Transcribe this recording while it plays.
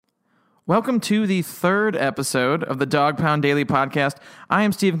Welcome to the third episode of the Dog Pound Daily Podcast. I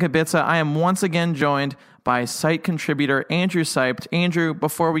am Stephen Kibitza. I am once again joined by site contributor Andrew Siped. Andrew,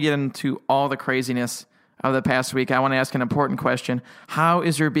 before we get into all the craziness of the past week, I want to ask an important question. How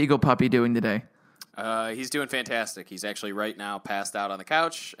is your Beagle puppy doing today? He's doing fantastic. He's actually right now passed out on the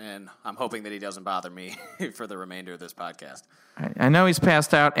couch, and I'm hoping that he doesn't bother me for the remainder of this podcast. I know he's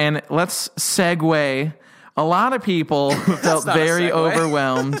passed out, and let's segue. A lot of people felt very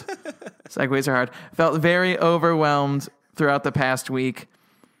overwhelmed. Segues are hard. Felt very overwhelmed throughout the past week.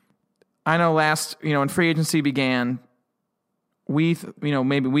 I know when free agency began, we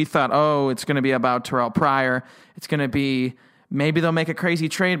thought, oh, it's going to be about Terrell Pryor. It's going to be, maybe they'll make a crazy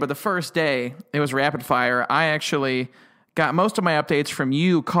trade. But the first day, it was rapid fire. I actually got most of my updates from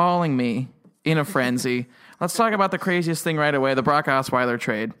you calling me in a frenzy. Let's talk about the craziest thing right away, the Brock Osweiler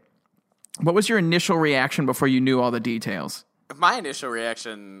trade. What was your initial reaction before you knew all the details? My initial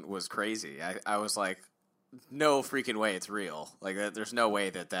reaction was crazy. I was like, no freaking way it's real. Like, there's no way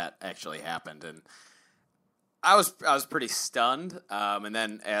that actually happened. And I was pretty stunned. And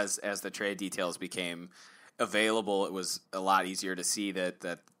then as the trade details became available, it was a lot easier to see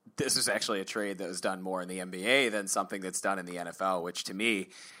that this is actually a trade that was done more in the NBA than something that's done in the NFL, which to me,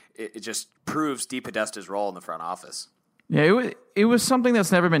 it just proves DePodesta's role in the front office. Yeah, it was something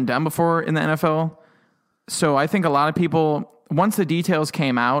that's never been done before in the NFL. So I think a lot of people, once the details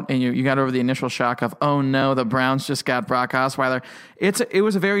came out and you got over the initial shock of, oh no, the Browns just got Brock Osweiler. It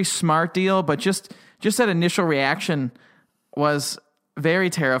was a very smart deal, but just that initial reaction was very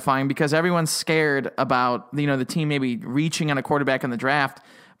terrifying because everyone's scared about the team maybe reaching on a quarterback in the draft,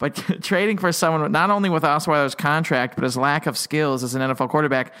 but trading for someone not only with Osweiler's contract but his lack of skills as an NFL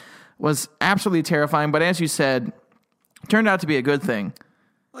quarterback was absolutely terrifying. But as you said, turned out to be a good thing.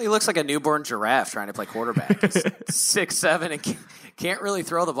 Well, he looks like a newborn giraffe trying to play quarterback. He's 6'7" and can't really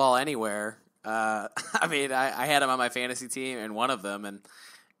throw the ball anywhere. I had him on my fantasy team in one of them, and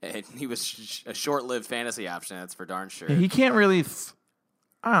he was a short-lived fantasy option. That's for darn sure. He can't really.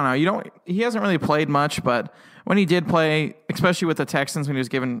 I don't know. He hasn't really played much, but when he did play, especially with the Texans when he was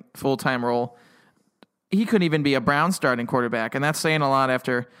given full-time role, he couldn't even be a Brown starting quarterback, and that's saying a lot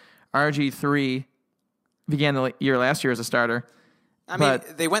after RG3 began the year last year as a starter.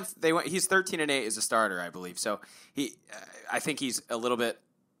 They went. He's 13-8 as a starter, I believe. So I think he's a little bit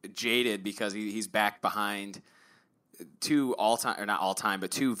jaded because he's back behind two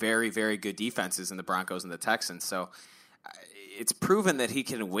two very, very good defenses in the Broncos and the Texans. So it's proven that he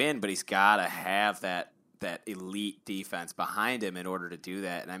can win, but he's got to have that elite defense behind him in order to do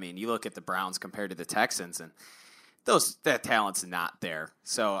that. And I mean, you look at the Browns compared to the Texans, and that talent's not there.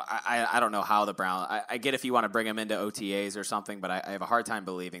 So I don't know how the Browns. I get if you want to bring him into OTAs or something, but I have a hard time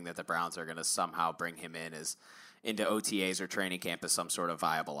believing that the Browns are going to somehow bring him into OTAs or training camp as some sort of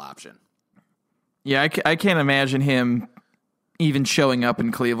viable option. Yeah, I can't imagine him even showing up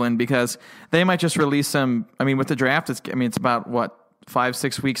in Cleveland because they might just release him. I mean, with the draft, it's about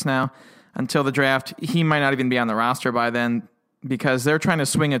 5-6 weeks now until the draft. He might not even be on the roster by then because they're trying to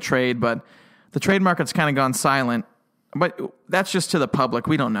swing a trade, but the trade market's kind of gone silent. But that's just to the public.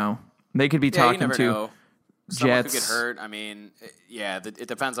 We don't know. They could be talking to know. Someone Jets. Could get hurt. I mean, it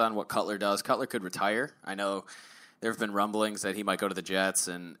depends on what Cutler does. Cutler could retire. I know there have been rumblings that he might go to the Jets,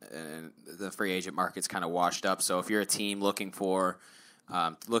 and the free agent market's kind of washed up. So if you're a team looking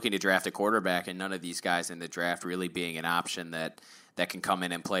to draft a quarterback and none of these guys in the draft really being an option that can come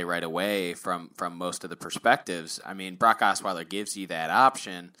in and play right away from most of the perspectives, I mean, Brock Osweiler gives you that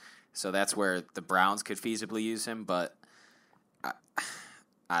option. So that's where the Browns could feasibly use him, but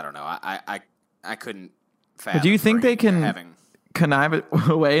I don't know. I couldn't fathom. But do you think they can connive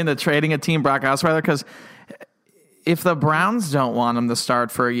away into trading a team Brock Osweiler? Because if the Browns don't want him to start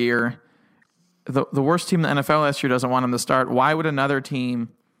for a year, the worst team in the NFL last year doesn't want him to start, why would another team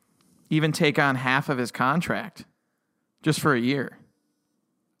even take on half of his contract just for a year?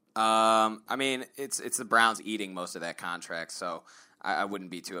 I mean, it's the Browns eating most of that contract, so I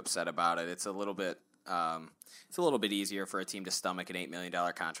wouldn't be too upset about it. It's a little bit easier for a team to stomach an $8 million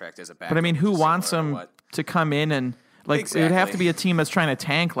contract as a backup. But I mean, who wants him to come in and Exactly. It would have to be a team that's trying to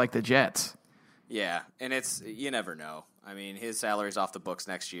tank like the Jets. Yeah, and you never know. I mean, his salary's off the books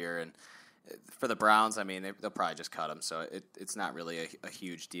next year, and for the Browns, I mean, they'll probably just cut him, so it's not really a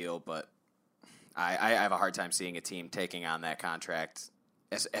huge deal. But I have a hard time seeing a team taking on that contract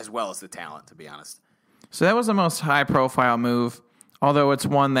as well as the talent, to be honest. So that was the most high-profile move, although it's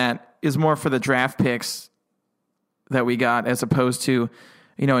one that is more for the draft picks that we got as opposed to,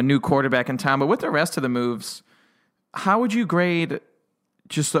 a new quarterback in town. But with the rest of the moves, how would you grade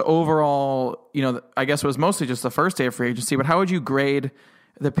just the overall, I guess it was mostly just the first day of free agency, but how would you grade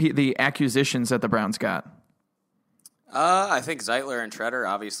the acquisitions that the Browns got? I think Zeitler and Treader,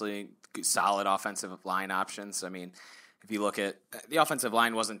 obviously solid offensive line options. I mean, if you look at the offensive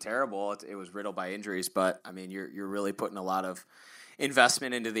line, wasn't terrible. It was riddled by injuries, but I mean, you're really putting a lot of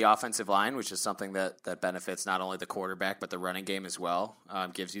investment into the offensive line, which is something that benefits not only the quarterback but the running game as well.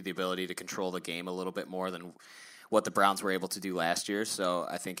 Gives you the ability to control the game a little bit more than what the Browns were able to do last year. So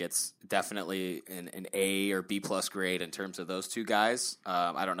I think it's definitely an A or B plus grade in terms of those two guys.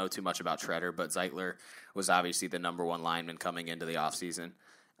 I don't know too much about Treader, but Zeitler was obviously the number one lineman coming into the offseason.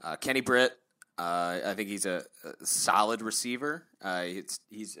 Kenny Britt, I think he's a solid receiver.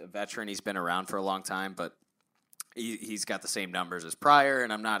 He's a veteran. He's been around for a long time, but he's got the same numbers as Pryor,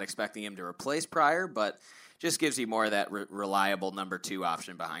 and I'm not expecting him to replace Pryor, but just gives you more of that reliable number 2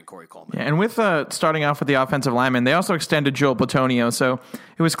 option behind Corey Coleman. Yeah, and with starting off with the offensive lineman, they also extended Joel Platonio, so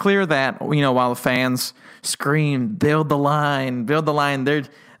it was clear that, while the fans screamed, build the line,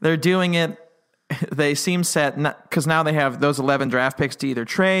 they're doing it. They seem set because now they have those 11 draft picks to either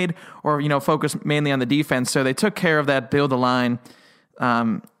trade or, focus mainly on the defense. So they took care of that build the line.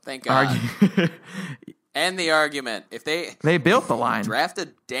 Thank God. And the argument, if they built the line, draft a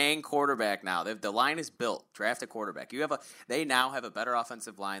dang quarterback now. The line is built. Draft a quarterback. They now have a better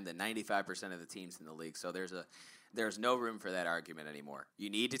offensive line than 95% of the teams in the league. So there's no room for that argument anymore. You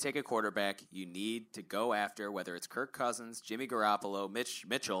need to take a quarterback. You need to go after whether it's Kirk Cousins, Jimmy Garoppolo,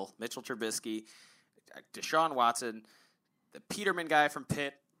 Mitchell Trubisky, Deshaun Watson, the Peterman guy from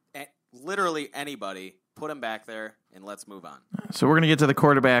Pitt, literally anybody. Put him back there and let's move on. So we're going to get to the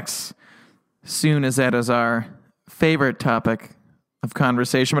quarterbacks soon, as that is our favorite topic of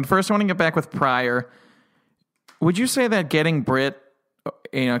conversation. But first, I want to get back with Pryor. Would you say that getting Britt,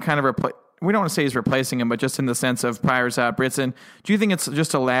 kind of we don't want to say he's replacing him, but just in the sense of Pryor's out, Britt's in, do you think it's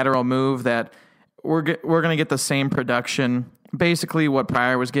just a lateral move that we're going to get the same production, basically what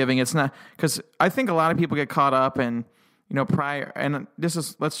Pryor was giving? It's not, because I think a lot of people get caught up in, Pryor, and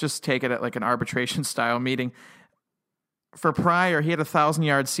let's just take it at like an arbitration style meeting. For Pryor, he had a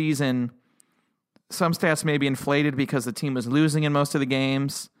 1,000-yard season. Some stats may be inflated because the team was losing in most of the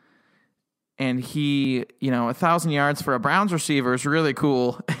games. And he, 1,000 yards for a Browns receiver is really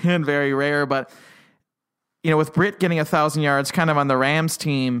cool and very rare. But, with Britt getting 1,000 yards kind of on the Rams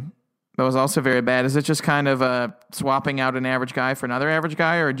team, that was also very bad. Is it just kind of swapping out an average guy for another average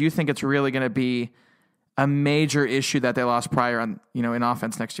guy? Or do you think it's really going to be a major issue that they lost Pryor on, in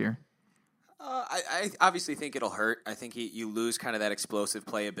offense next year? I obviously think it'll hurt. I think you lose kind of that explosive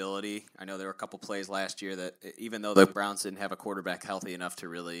playability. I know there were a couple plays last year that even though the Browns didn't have a quarterback healthy enough to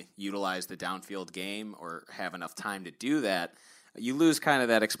really utilize the downfield game or have enough time to do that, you lose kind of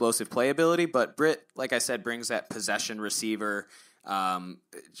that explosive playability. But Britt, like I said, brings that possession receiver,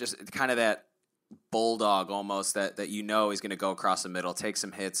 just kind of that bulldog almost that he's going to go across the middle, take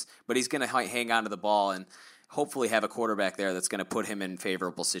some hits, but he's going to hang on to the ball and hopefully have a quarterback there that's going to put him in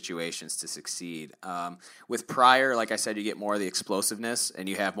favorable situations to succeed. With Pryor, like I said, you get more of the explosiveness and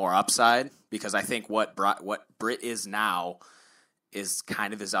you have more upside because I think what Britt is now is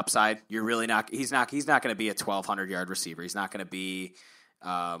kind of his upside. You're really not. He's not going to be a 1,200-yard receiver. He's not going to be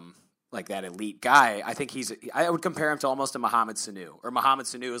like that elite guy. I think I would compare him to almost a Mohamed Sanu, or Mohamed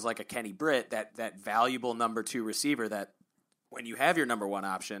Sanu is like a Kenny Britt, that valuable number 2 receiver that when you have your number 1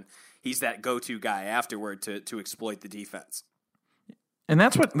 option, he's that go-to guy afterward to exploit the defense. And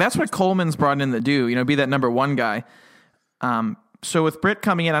that's what Coleman's brought in to do, be that number 1 guy. So with Britt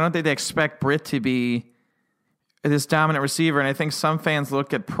coming in, I don't think they expect Britt to be this dominant receiver. And I think some fans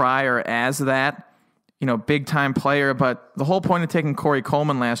look at Pryor as that, big-time player. But the whole point of taking Corey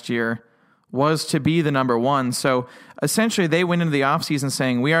Coleman last year was to be the number 1. So essentially they went into the offseason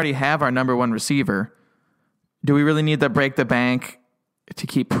saying, we already have our number 1 receiver. Do we really need to break the bank to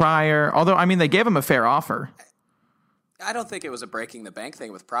keep Pryor? Although, they gave him a fair offer. I don't think it was a breaking the bank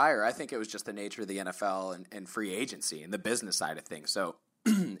thing with Pryor. I think it was just the nature of the NFL and free agency and the business side of things. So,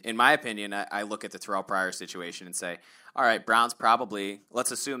 in my opinion, I look at the Terrell Pryor situation and say, all right, Browns probably, let's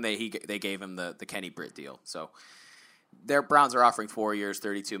assume they gave him the Kenny Britt deal. So, their Browns are offering 4 years,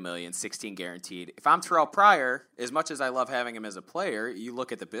 $32 million, 16 guaranteed. If I'm Terrell Pryor, as much as I love having him as a player, you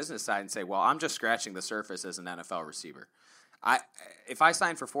look at the business side and say, well, I'm just scratching the surface as an NFL receiver. If I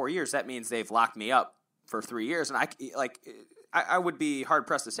sign for 4 years, that means they've locked me up for 3 years, and I would be hard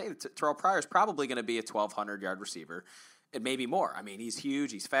pressed to say that Terrell Pryor is probably going to be a 1,200-yard receiver, and maybe more. He's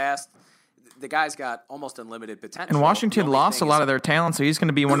huge, he's fast. The guy's got almost unlimited potential. And Washington lost a lot of their talent, so he's going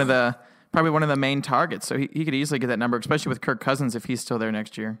to be probably one of the main targets. So he could easily get that number, especially with Kirk Cousins if he's still there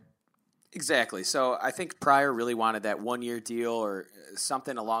next year. Exactly. So I think Pryor really wanted that 1-year deal or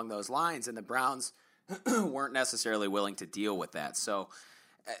something along those lines, and the Browns weren't necessarily willing to deal with that. So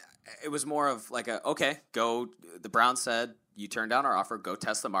it was more of like the Browns said, you turned down our offer, go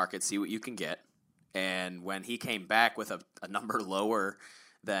test the market, see what you can get. And when he came back with a number lower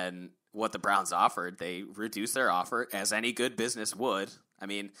than what the Browns offered, they reduced their offer, as any good business would. I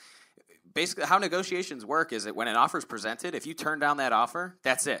mean, basically how negotiations work is that when an offer is presented, if you turn down that offer,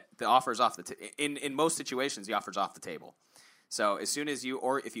 that's it. The offer's off the in most situations, the offer's off the table. So as soon as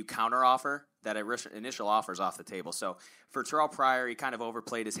if you counter offer, that initial offer is off the table. So for Terrell Pryor, he kind of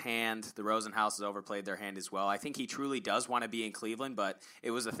overplayed his hand. The Rosenhauses overplayed their hand as well. I think he truly does want to be in Cleveland, but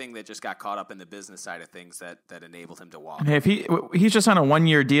it was a thing that just got caught up in the business side of things that enabled him to walk. And if he's just on a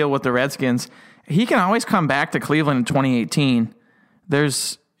 1-year deal with the Redskins, he can always come back to Cleveland in 2018. They're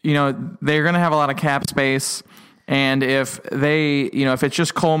going to have a lot of cap space. And if if it's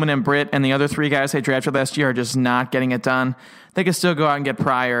just Coleman and Britt and the other 3 guys they drafted last year are just not getting it done, they can still go out and get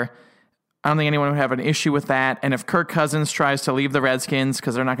Pryor. I don't think anyone would have an issue with that. And if Kirk Cousins tries to leave the Redskins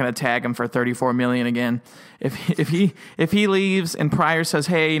because they're not going to tag him for $34 million again, if he leaves and Pryor says,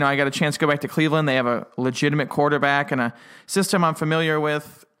 "Hey, I got a chance to go back to Cleveland. They have a legitimate quarterback and a system I'm familiar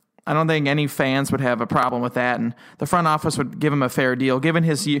with," I don't think any fans would have a problem with that, and the front office would give him a fair deal. Given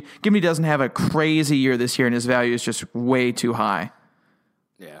he doesn't have a crazy year this year, and his value is just way too high.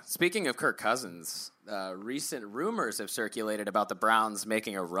 Yeah. Speaking of Kirk Cousins, recent rumors have circulated about the Browns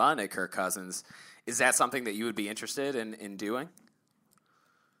making a run at Kirk Cousins. Is that something that you would be interested in doing?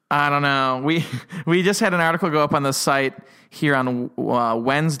 I don't know. We just had an article go up on the site here on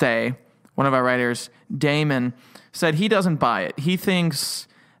Wednesday. One of our writers, Damon, said he doesn't buy it. He thinks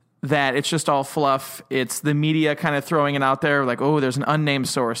that it's just all fluff. It's the media kind of throwing it out there like, oh, there's an unnamed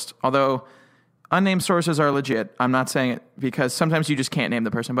source. Although unnamed sources are legit. I'm not saying it because sometimes you just can't name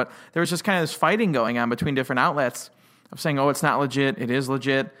the person. But there was just kind of this fighting going on between different outlets of saying, oh, it's not legit. It is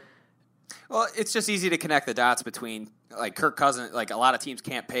legit. Well, it's just easy to connect the dots between like Kirk Cousins. Like a lot of teams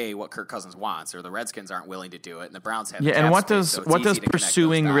can't pay what Kirk Cousins wants, or the Redskins aren't willing to do it, and the Browns have. Yeah, and what does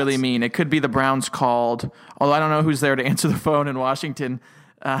pursuing really mean? It could be the Browns called. Although I don't know who's there to answer the phone in Washington.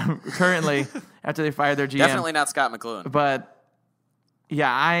 Currently, after they fired their GM. Definitely not Scott McCloughan. But, yeah,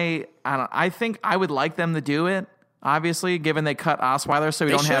 I think I would like them to do it, obviously, given they cut Osweiler, so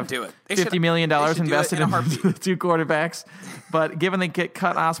we don't have $50 million invested in the 2 quarterbacks. But given they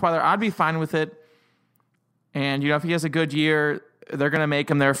cut Osweiler, I'd be fine with it. And, if he has a good year, they're going to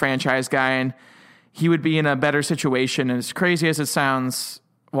make him their franchise guy, and he would be in a better situation. And as crazy as it sounds,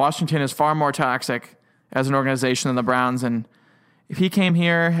 Washington is far more toxic as an organization than the Browns, and if he came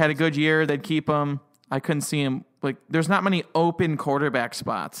here, had a good year, they'd keep him. I couldn't see him. Like, there's not many open quarterback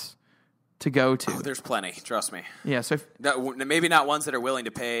spots to go to. Oh, there's plenty. Trust me. Yeah. So maybe not ones that are willing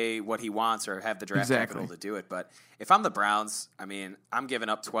to pay what he wants or have the draft capital to do it. But if I'm the Browns, I mean, I'm giving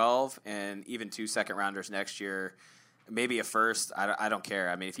up 12 and even 2 second-rounders next year, maybe a first. I don't care.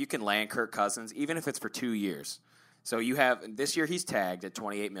 I mean, if you can land Kirk Cousins, even if it's for 2 years. So you have this year he's tagged at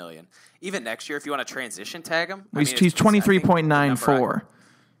 $28 million. Even next year, if you want to transition tag him, he's 23.94.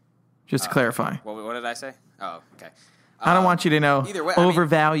 Just to clarify. What did I say? Oh, okay. I don't want you to know. Either way,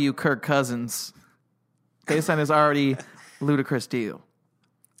 overvalue Kirk Cousins based on his already ludicrous deal.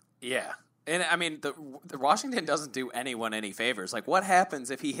 Yeah, and I mean the Washington doesn't do anyone any favors. Like, what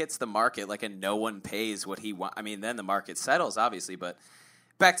happens if he hits the market and no one pays what he wants? I mean, then the market settles, obviously, but.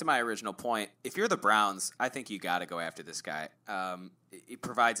 Back to my original point, if you're the Browns, I think you got to go after this guy. He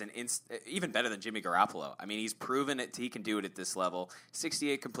provides even better than Jimmy Garoppolo. I mean, he's proven it. He can do it at this level.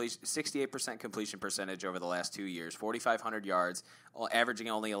 68% completion percentage over the last 2 years, 4,500 yards, averaging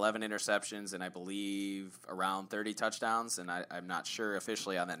only 11 interceptions, and I believe around 30 touchdowns. And I'm not sure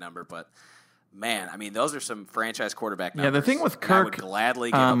officially on that number, but man, I mean, those are some franchise quarterback numbers. Yeah, the thing with Kirk, I would gladly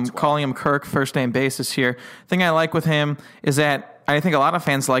give him 12. Calling him Kirk first name basis here. The thing I like with him is that I think a lot of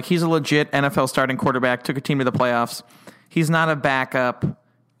fans he's a legit NFL starting quarterback, took a team to the playoffs. He's not a backup,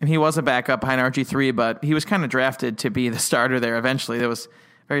 and he was a backup behind RG3, but he was kind of drafted to be the starter there eventually. That was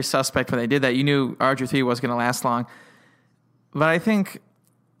very suspect when they did that. You knew RG3 wasn't going to last long. But I think,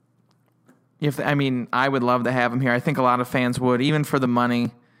 I would love to have him here. I think a lot of fans would, even for the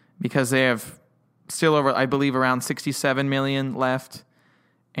money, because they have still over, I believe, around $67 million left,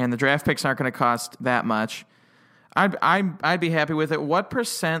 and the draft picks aren't going to cost that much. I'd be happy with it. What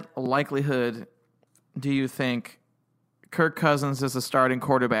percent likelihood do you think Kirk Cousins is the starting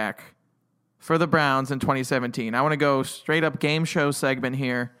quarterback for the Browns in 2017? I want to go straight up game show segment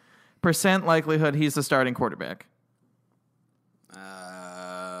here. Percent likelihood he's the starting quarterback.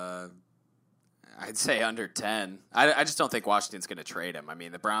 I'd say under 10. I just don't think Washington's going to trade him. I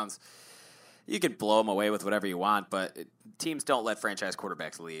mean, the Browns, you could blow them away with whatever you want, but teams don't let franchise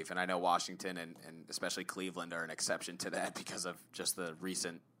quarterbacks leave. And I know Washington and especially Cleveland are an exception to that because of just the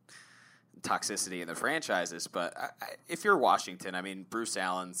recent toxicity in the franchises. But if you're Washington, I mean, Bruce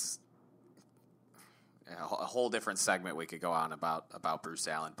Allen's a whole different segment we could go on about Bruce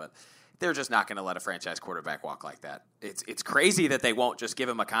Allen, but they're just not going to let a franchise quarterback walk like that. It's crazy that they won't just give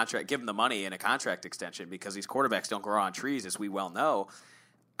him a contract, give him the money and a contract extension, because these quarterbacks don't grow on trees, as we well know.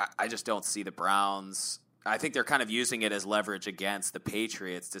 I just don't see the Browns. I think they're kind of using it as leverage against the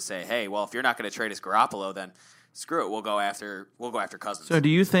Patriots to say, hey, well, if you're not going to trade us Garoppolo, then screw it. We'll go after Cousins. So do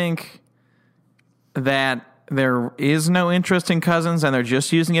you think that there is no interest in Cousins and they're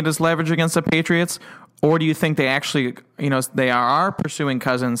just using it as leverage against the Patriots? Or do you think they actually, they are pursuing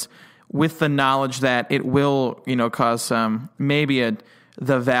Cousins with the knowledge that it will, cause maybe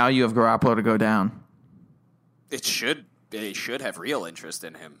the value of Garoppolo to go down? They should have real interest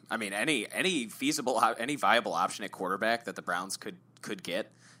in him. I mean, any viable option at quarterback that the Browns could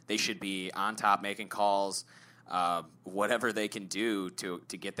get, they should be on top making calls. Whatever they can do to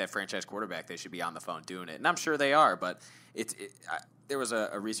get that franchise quarterback, they should be on the phone doing it. And I'm sure they are, but there was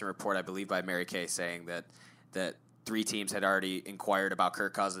a recent report, I believe, by Mary Kay saying that 3 teams had already inquired about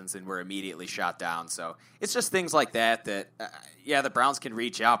Kirk Cousins and were immediately shot down. So it's just things like that the Browns can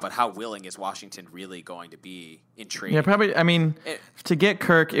reach out, but how willing is Washington really going to be in trading? Yeah, probably. I mean, to get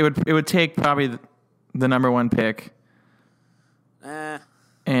Kirk, it would take probably the number 1 pick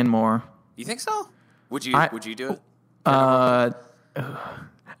and more. You think so? Would you do it?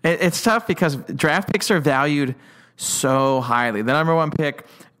 It's tough because draft picks are valued so highly. The number 1 pick,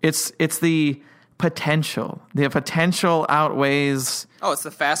 it's the potential. The potential outweighs. Oh, it's the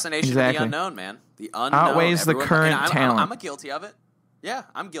fascination of the unknown, man. The unknown outweighs the current talent. I'm guilty of it. Yeah,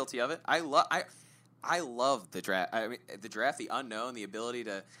 I'm guilty of it. I love the draft. I mean, the draft, the unknown, the ability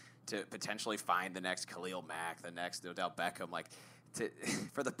to potentially find the next Khalil Mack, the next Odell Beckham.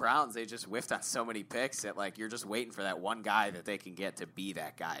 For the Browns, they just whiffed on so many picks that you're just waiting for that one guy that they can get to be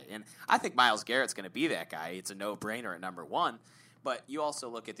that guy. And I think Myles Garrett's going to be that guy. It's a no-brainer at number 1. But you also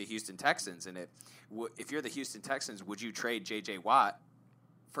look at the Houston Texans, and if you're the Houston Texans, would you trade J.J. Watt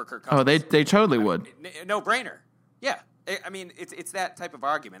for Kirk Cousins? Oh, they totally would. No-brainer. Yeah. I mean, it's that type of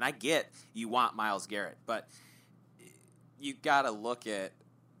argument. I get you want Myles Garrett, but you got to look at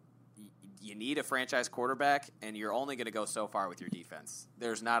you need a franchise quarterback, and you're only going to go so far with your defense.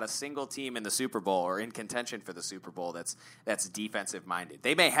 There's not a single team in the Super Bowl or in contention for the Super Bowl that's defensive minded.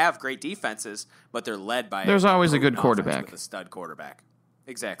 They may have great defenses, but they're led by there's always a good quarterback, with a stud quarterback.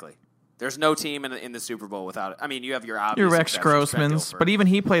 Exactly. There's no team in the Super Bowl without it. I mean, you have your obvious your Rex Grossman's, but even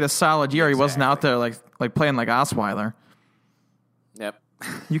he played a solid year. Exactly. He wasn't out there like playing like Osweiler. Yep.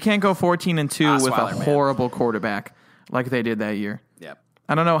 You can't go 14-2 with a horrible quarterback like they did that year. Yep.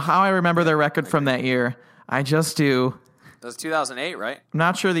 I don't know how I remember their record from that year. I just do. That was 2008, right? I'm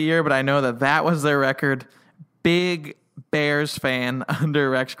not sure the year, but I know that was their record. Big Bears fan under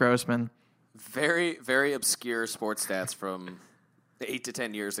Rex Grossman. Very, very obscure sports stats from 8 to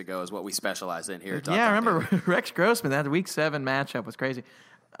 10 years ago is what we specialize in here. Yeah, I remember Rex Grossman. That Week 7 matchup was crazy.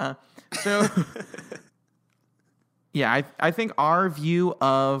 Yeah, I think our view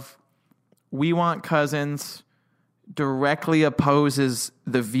of we want Cousins directly opposes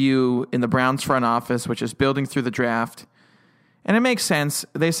the view in the Browns front office, which is building through the draft. And it makes sense.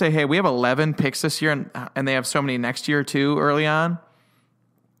 They say, hey, we have 11 picks this year, and they have so many next year, too, early on.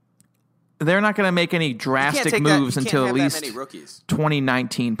 They're not going to make any drastic moves until at least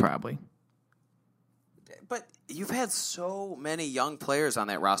 2019, probably. But you've had so many young players on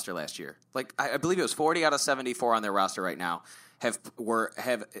that roster last year. I believe it was 40 out of 74 on their roster right now have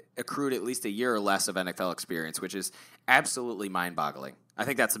accrued at least a year or less of NFL experience, which is absolutely mind-boggling. I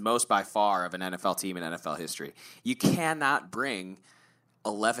think that's the most by far of an NFL team in NFL history. You cannot bring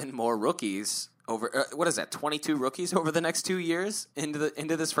 11 more rookies over. What is that? 22 rookies over the next 2 years into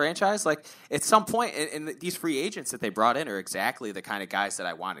this franchise. At some point, and these free agents that they brought in are exactly the kind of guys that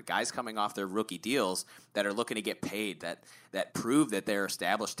I wanted. Guys coming off their rookie deals that are looking to get paid. That prove that they're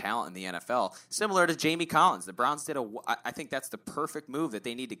established talent in the NFL. Similar to Jamie Collins, the Browns did I think that's the perfect move that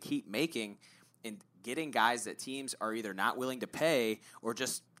they need to keep making in getting guys that teams are either not willing to pay or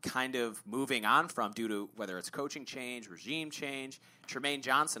just kind of moving on from due to whether it's coaching change, regime change. Tremaine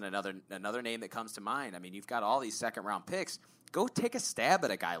Johnson, another name that comes to mind. I mean, you've got all these second-round picks. Go take a stab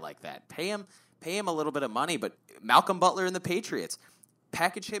at a guy like that. Pay him a little bit of money, but Malcolm Butler and the Patriots,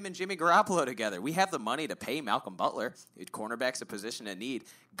 package him and Jimmy Garoppolo together. We have the money to pay Malcolm Butler. Cornerback's a position in need.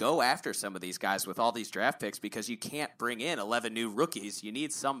 Go after some of these guys with all these draft picks because you can't bring in 11 new rookies. You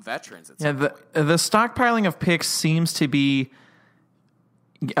need some veterans. The stockpiling of picks seems to be,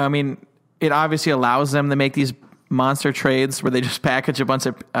 I mean, it obviously allows them to make these monster trades where they just package a bunch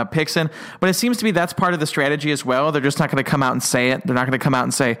of picks in. But it seems to be that's part of the strategy as well. They're just not going to come out and say it. They're not going to come out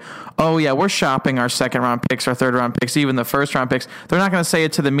and say, oh, yeah, we're shopping our second-round picks, our third-round picks, even the first-round picks. They're not going to say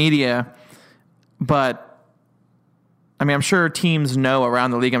it to the media. But, I mean, I'm sure teams know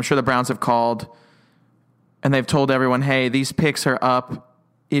around the league. I'm sure the Browns have called, and they've told everyone, hey, these picks are up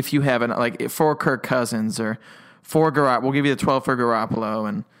if you have for Kirk Cousins or for Garoppolo. We'll give you the 12 for Garoppolo,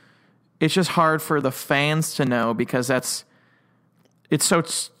 and it's just hard for the fans to know because it's so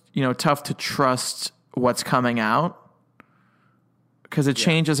tough to trust what's coming out because it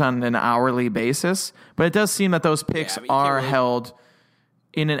changes on an hourly basis. But it does seem that those picks are held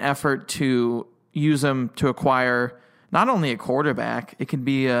in an effort to use them to acquire not only a quarterback, it can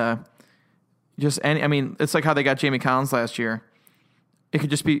be just any. I mean, it's like how they got Jamie Collins last year. It could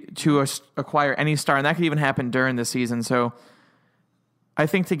just be to acquire any star, and that could even happen during the season. So I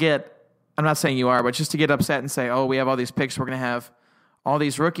think I'm not saying you are, but just to get upset and say, oh, we have all these picks, we're going to have all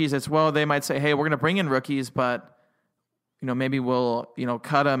these rookies. They might say, hey, we're going to bring in rookies, but maybe we'll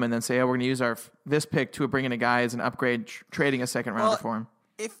cut them and then say, oh, we're going to use this pick to bring in a guy as an upgrade, trading a second rounder for him.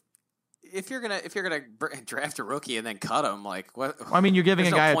 If you're gonna draft a rookie and then cut him, like what? Well, I mean, you're giving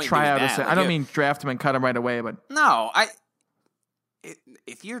a guy a tryout. I don't mean draft him and cut him right away, but no,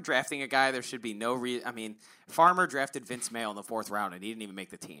 if you're drafting a guy, there should be no reason. I mean, Farmer drafted Vince Mayo in the 4th round, and he didn't even make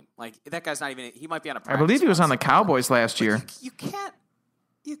the team. Like that guy's not even. He might be on a practice. I believe he was on the Cowboys last year. You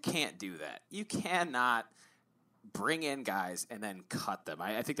can't do that. You cannot bring in guys and then cut them.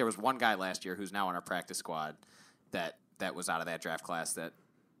 I think there was one guy last year who's now on our practice squad that was out of that draft class that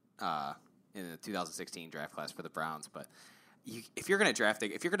in the 2016 draft class for the Browns. But if you're going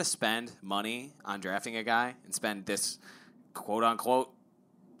to spend money on drafting a guy and spend this quote unquote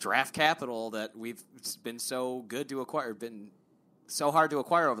draft capital that we've been so good to acquire, been so hard to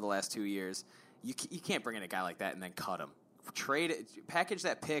acquire over the last 2 years, you can't bring in a guy like that and then cut him. Trade it, package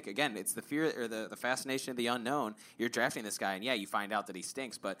that pick. Again, it's the fear or the fascination of the unknown. You're drafting this guy, and you find out that he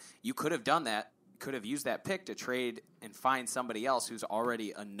stinks, but you could have done that. Could have used that pick to trade and find somebody else who's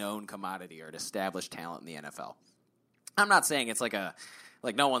already a known commodity or an established talent in the NFL. I'm not saying it's like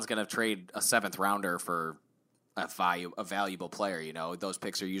no one's going to trade a 7th rounder for a valuable player. Those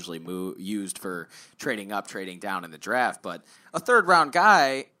picks are usually used for trading up, trading down in the draft. But a 3rd round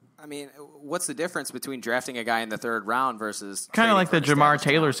guy, I mean, what's the difference between drafting a guy in the 3rd round versus kind of like the Jamar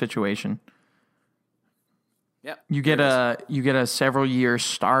Taylor situation? Yep. You get a several year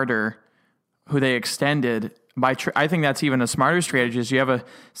starter who they extended by. I think that's even a smarter strategy. Is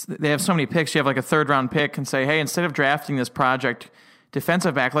they have so many picks. You have like a 3rd round pick and say, hey, instead of drafting this project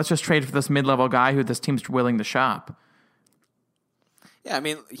defensive back, let's just trade for this mid-level guy who this team's willing to shop. Yeah, I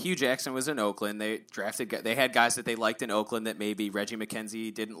mean, Hugh Jackson was in Oakland. They had guys that they liked in Oakland that maybe Reggie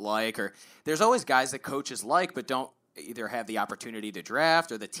McKenzie didn't like, or there's always guys that coaches like but don't either have the opportunity to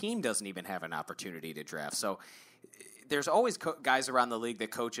draft or the team doesn't even have an opportunity to draft. So there's always guys around the league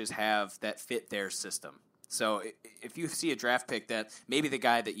that coaches have that fit their system. So if you see a draft pick that maybe the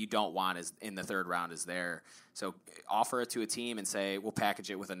guy that you don't want is in the 3rd round is there, so offer it to a team and say, we'll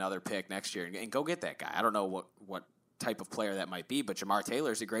package it with another pick next year and go get that guy. I don't know what type of player that might be, but Jamar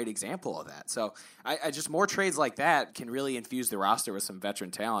Taylor is a great example of that. So I just more trades like that can really infuse the roster with some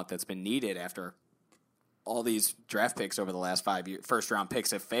veteran talent that's been needed after all these draft picks over the last 5 years. 1st round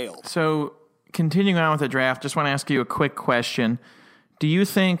picks have failed. So continuing on with the draft, just want to ask you a quick question. Do you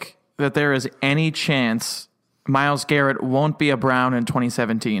think that there is any chance Myles Garrett won't be a Brown in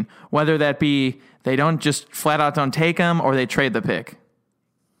 2017? Whether that be they don't just flat out don't take him or they trade the pick?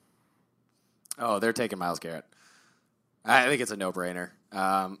 Oh, they're taking Myles Garrett. I think it's a no-brainer.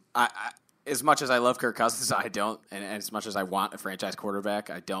 As much as I love Kirk Cousins, I don't, and as much as I want a franchise quarterback,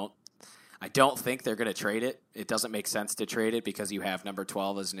 I don't think they're going to trade it. It doesn't make sense to trade it because you have number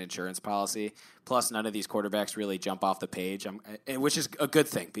 12 as an insurance policy. Plus, none of these quarterbacks really jump off the page, which is a good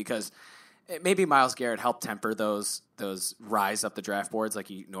thing because maybe Myles Garrett helped temper those rise up the draft boards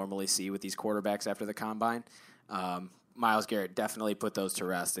like you normally see with these quarterbacks after the combine. Myles Garrett definitely put those to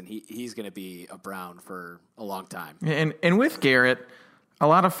rest, and he's going to be a Brown for a long time. And with Garrett, a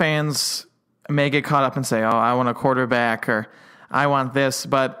lot of fans may get caught up and say, oh, I want a quarterback or I want this,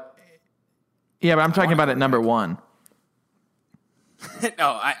 but I'm talking about at number 1. No,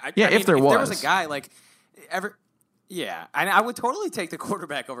 I mean, if there was a guy like ever. Yeah, and I would totally take the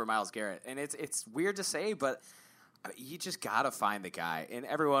quarterback over Myles Garrett. And it's weird to say, but You just got to find the guy. And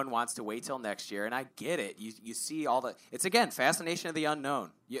everyone wants to wait till next year, and I get it. You see all the – it's, again, fascination of the unknown.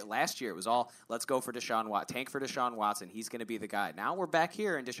 Last year it was all, let's go for tank for Deshaun Watson. He's going to be the guy. Now we're back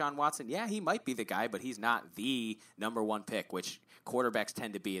here, and Deshaun Watson, yeah, he might be the guy, but he's not the number one pick, which quarterbacks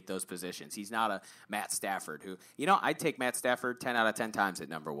tend to be at those positions. He's not a Matt Stafford who – I'd take Matt Stafford 10 out of 10 times at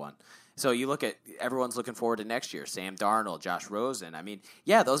number one. So you look at everyone's looking forward to next year. Sam Darnold, Josh Rosen. I mean,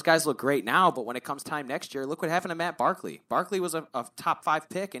 yeah, those guys look great now, but when it comes time next year, look what happened to Matt Barkley. Barkley was a top 5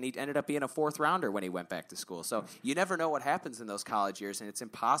 pick, and he ended up being a 4th rounder when he went back to school. So you never know what happens in those college years, and it's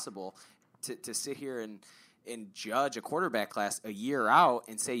impossible to sit here and judge a quarterback class a year out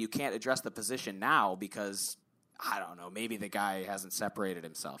and say you can't address the position now because, I don't know, maybe the guy hasn't separated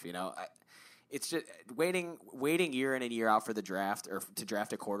himself, It's just waiting year in and year out for the draft or to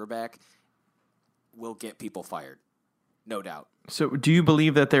draft a quarterback will get people fired, no doubt. So do you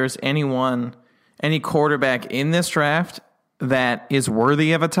believe that there's any quarterback in this draft that is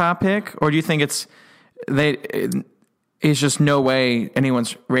worthy of a top pick? Or do you think it's just no way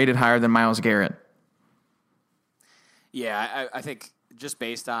anyone's rated higher than Myles Garrett? Yeah, I think just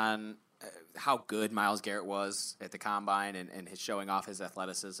based on how good Myles Garrett was at the combine and his showing off his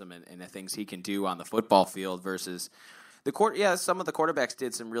athleticism and the things he can do on the football field versus some of the quarterbacks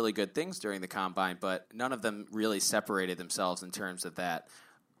did some really good things during the combine, but none of them really separated themselves in terms of that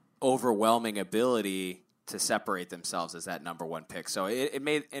overwhelming ability to separate themselves as that number one pick. So it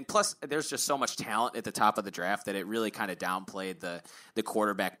made, and plus there's just so much talent at the top of the draft that it really kind of downplayed the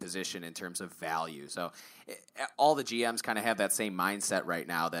quarterback position in terms of value. So all the GMs kind of have that same mindset right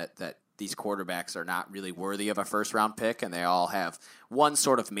now that these quarterbacks are not really worthy of a first-round pick, and they all have one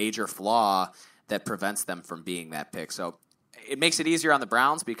sort of major flaw that prevents them from being that pick. So it makes it easier on the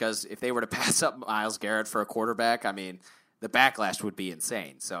Browns because if they were to pass up Myles Garrett for a quarterback, I mean, the backlash would be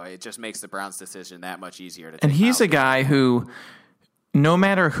insane. So it just makes the Browns' decision that much easier to take. And he's a guy who, no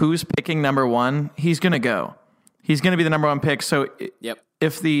matter who's picking number one, he's going to go. He's going to be the number one pick. So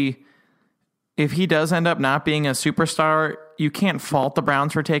if he does end up not being a superstar, you can't fault the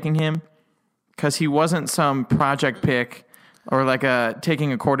Browns for taking him because he wasn't some project pick or like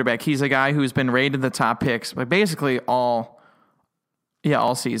taking a quarterback. He's a guy who's been rated the top picks, but basically all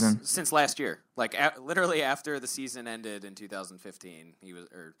season since last year. Like literally after the season ended in 2015, he was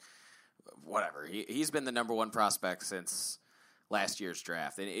or whatever. He's been the number one prospect since last year's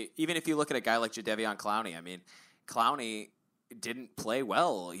draft. And even if you look at a guy like Jadeveon Clowney, I mean, Clowney didn't play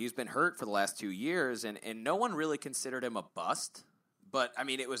well. He's been hurt for the last 2 years, and no one really considered him a bust. But I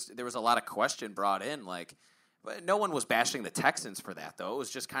mean, there was a lot of question brought in. Like, but no one was bashing the Texans for that, though. It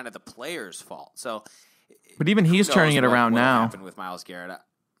was just kind of the players' fault. So, but even he's turning it around now. Happened with Myles Garrett.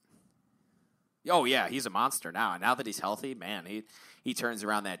 Oh yeah, he's a monster now. And now that he's healthy, man, he turns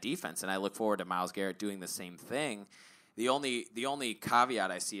around that defense, and I look forward to Myles Garrett doing the same thing. The only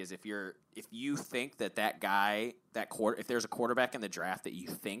caveat I see is if you think that guy if there's a quarterback in the draft that you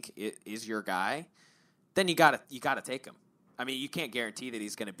think is your guy, then you gotta take him. I mean, you can't guarantee that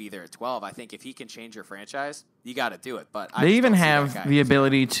he's going to be there at 12. I think if he can change your franchise, you got to do it. But they even have the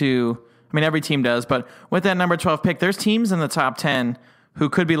ability to. I mean, every team does, but with that number 12 pick, there's teams in the top 10 who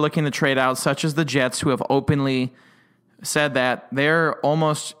could be looking to trade out, such as the Jets, who have openly said that they're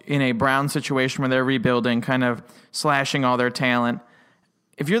almost in a Brown situation where they're rebuilding, kind of slashing all their talent.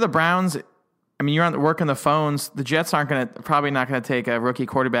 If you're the Browns, I mean, you're working the phones. The Jets probably not going to take a rookie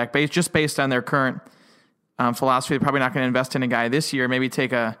quarterback based on their current philosophy. They're probably not going to invest in a guy this year. Maybe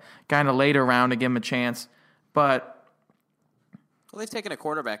take a guy in a later round to give him a chance. But they've taken a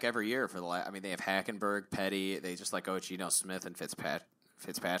quarterback every year for the last. I mean, they have Hackenberg, Petty. They just let go of Geno Smith and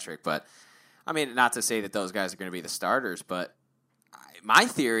Fitzpatrick. But I mean, not to say that those guys are going to be the starters, but my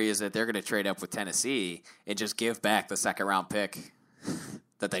theory is that they're going to trade up with Tennessee and just give back the second round pick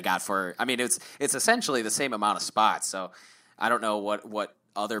that they got for. I mean, it's essentially the same amount of spots. So I don't know what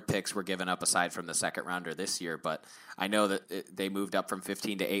other picks were given up aside from the second rounder this year, but I know that they moved up from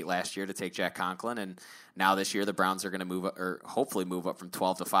 15 to 8 last year to take Jack Conklin, and now this year the Browns are going to move up, or hopefully move up from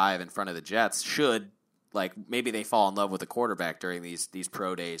 12 to 5 in front of the Jets. Maybe they fall in love with the quarterback during these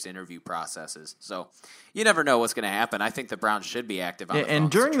pro days, interview processes. So you never know what's going to happen. I think the Browns should be active on the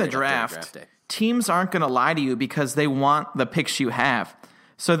and during the draft day. Teams aren't going to lie to you because they want the picks you have.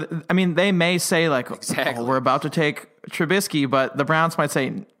 So, they may say, like, exactly. We're about to take Trubisky, but the Browns might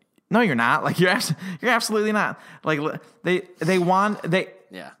say, no, you're not. Like, you're absolutely not. Like, they want to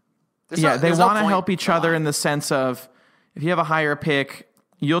help each other in the sense of if you have a higher pick,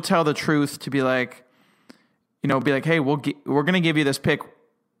 you'll tell the truth to be like, hey, we're going to give you this pick.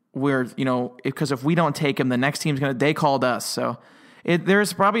 Because if we don't take him, the next team's they called us. So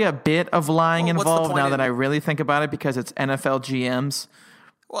There's probably a bit of lying Well, what's the involved point now in- that I really think about it because it's NFL GMs.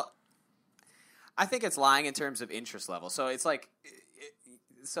 Well, I think it's lying in terms of interest level. So it's like,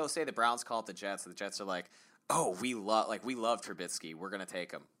 so say the Browns call it the Jets, and the Jets are like, "Oh, we love Trubisky. We're going to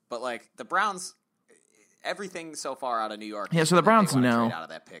take him." But like the Browns, everything so far out of New York, Yeah, so the Browns they wanna know trade out of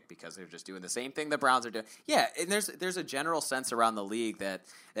that pick because they're just doing the same thing the Browns are doing. Yeah, and there's a general sense around the league that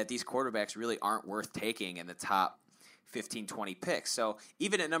these quarterbacks really aren't worth taking in the top 15, 20 picks. So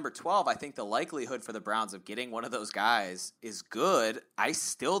even at number 12, I think the likelihood for the Browns of getting one of those guys is good. I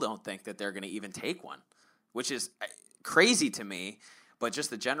still don't think that they're going to even take one, which is crazy to me. But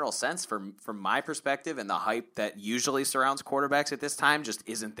just the general sense from my perspective and the hype that usually surrounds quarterbacks at this time just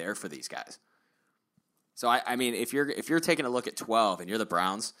isn't there for these guys. So I mean, if you're taking a look at 12 and you're the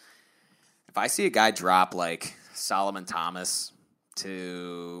Browns, if I see a guy drop like Solomon Thomas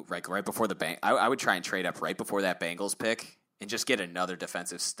to right before I would try and trade up right before that Bengals pick and just get another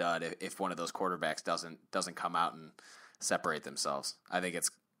defensive stud if one of those quarterbacks doesn't come out and separate themselves. I think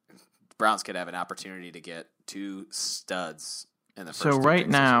Browns could have an opportunity to get two studs in the first. So right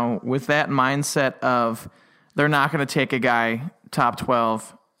now, with that mindset of they're not going to take a guy top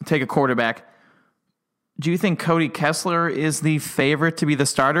 12, take a quarterback, do you think Cody Kessler is the favorite to be the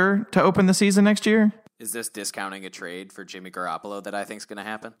starter to open the season next year? Is this discounting a trade for Jimmy Garoppolo that I think is going to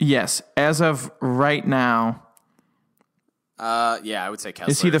happen? Yes. As of right now. Yeah, I would say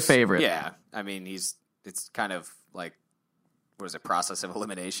Kessler. Is he the favorite? Yeah. I mean, it's kind of like, what is it, process of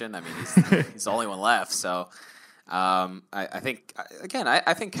elimination? I mean, he's the only one left. So I think, again,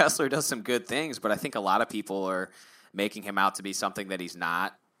 I think Kessler does some good things, but I think a lot of people are making him out to be something that he's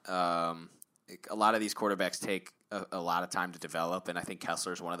not. A lot of these quarterbacks take a lot of time to develop, and I think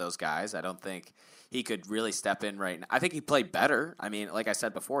Kessler's one of those guys. I don't think he could really step in right now. I think he played better. I mean, like I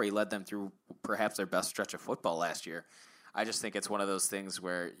said before, he led them through perhaps their best stretch of football last year. I just think it's one of those things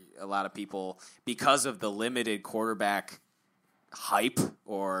where a lot of people, because of the limited quarterback hype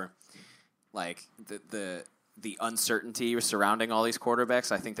or like the uncertainty surrounding all these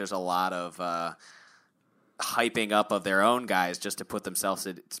quarterbacks, I think there's a lot of hyping up of their own guys just to put themselves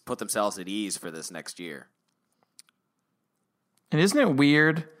at ease for this next year. And isn't it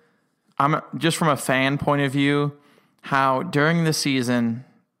weird, just from a fan point of view, how during the season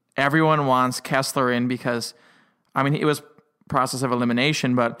everyone wants Kessler in because, I mean, it was process of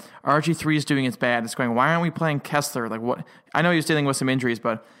elimination, but RG3 is doing its bad. It's going, why aren't we playing Kessler? Like, what? I know he was dealing with some injuries,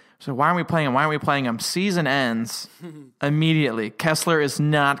 but so why aren't we playing him? Why aren't we playing him? Season ends immediately. Kessler is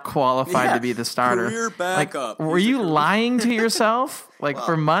not qualified to be the starter. Career backup. Like, were you lying to yourself? Like,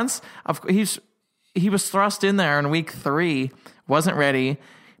 for months? He was thrust in there in week 3, wasn't ready,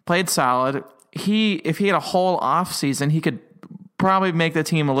 played solid. If he had a whole off season, he could probably make the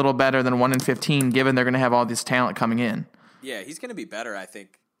team a little better than 1-15, given they're going to have all this talent coming in. Yeah, he's going to be better, I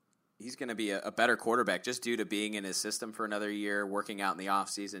think. He's going to be a better quarterback just due to being in his system for another year, working out in the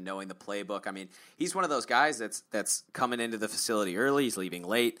offseason, knowing the playbook. I mean, he's one of those guys that's coming into the facility early. He's leaving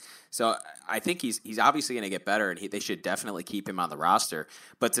late. So I think he's obviously going to get better, and they should definitely keep him on the roster.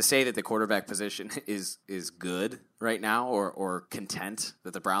 But to say that the quarterback position is good right now or content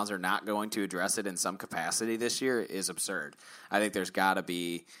that the Browns are not going to address it in some capacity this year is absurd. I think there's got to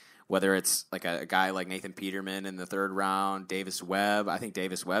be – whether it's like a guy like Nathan Peterman in the 3rd round, Davis Webb. I think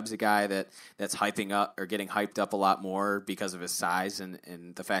Davis Webb's a guy that's hyping up or getting hyped up a lot more because of his size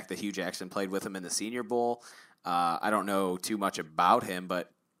and the fact that Hugh Jackson played with him in the Senior Bowl. I don't know too much about him,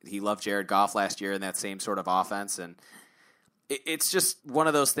 but he loved Jared Goff last year in that same sort of offense. And it's just one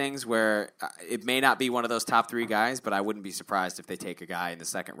of those things where it may not be one of those top 3 guys, but I wouldn't be surprised if they take a guy in the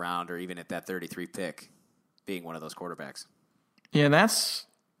 2nd round or even at that 33 pick being one of those quarterbacks. Yeah, that's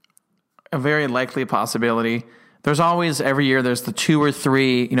a very likely possibility. There's always, every year, there's the 2 or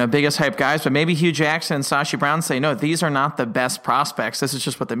 3, biggest hype guys, but maybe Hugh Jackson and Sashi Brown say, no, these are not the best prospects. This is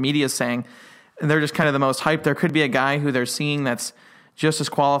just what the media is saying. And they're just kind of the most hyped. There could be a guy who they're seeing that's just as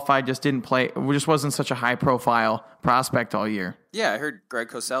qualified, just didn't play, just wasn't such a high profile prospect all year. Yeah, I heard Greg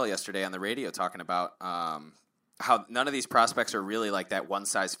Cosell yesterday on the radio talking about how none of these prospects are really like that one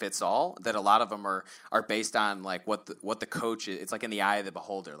size fits all, that a lot of them are based on like what the coach is. It's like in the eye of the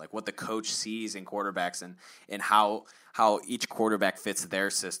beholder, like what the coach sees in quarterbacks and how each quarterback fits their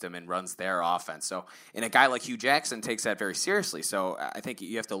system and runs their offense. So, and a guy like Hugh Jackson takes that very seriously. So I think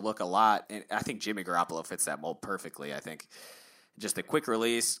you have to look a lot, and I think Jimmy Garoppolo fits that mold perfectly. I think just a quick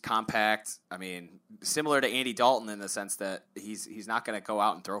release, compact. I mean, similar to Andy Dalton in the sense that he's not going to go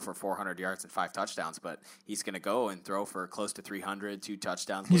out and throw for 400 yards and 5 touchdowns, but he's going to go and throw for close to 300, 2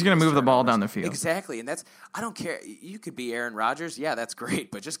 touchdowns. He's going to move the ball down the field. Exactly, and I don't care. You could be Aaron Rodgers. Yeah, that's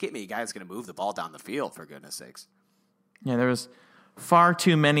great, but just get me a guy that's going to move the ball down the field, for goodness sakes. Yeah, there was far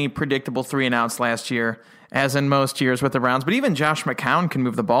too many predictable 3-and-outs last year, as in most years with the Browns. But even Josh McCown can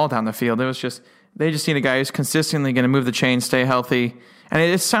move the ball down the field. They just need a guy who's consistently going to move the chain, stay healthy. And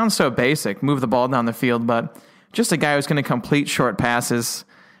it sounds so basic, move the ball down the field, but just a guy who's going to complete short passes,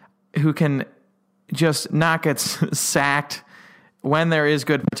 who can just not get sacked when there is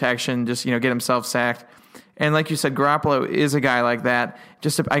good protection, just, get himself sacked. And like you said, Garoppolo is a guy like that.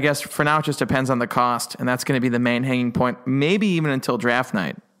 I guess for now it just depends on the cost, and that's going to be the main hanging point, maybe even until draft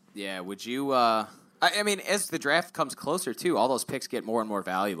night. Yeah, would you I mean, as the draft comes closer, too, all those picks get more and more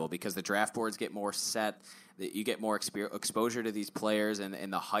valuable because the draft boards get more set. You get more exposure to these players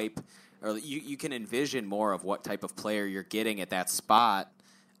and the hype. Or you can envision more of what type of player you're getting at that spot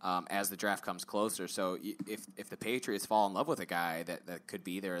as the draft comes closer. So if the Patriots fall in love with a guy that could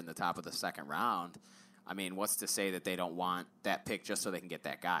be there in the top of the second round, I mean, what's to say that they don't want that pick just so they can get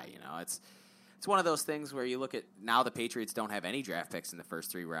that guy? It's one of those things where you look at now the Patriots don't have any draft picks in the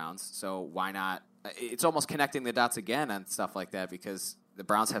first 3 rounds, so why not? It's almost connecting the dots again on stuff like that because the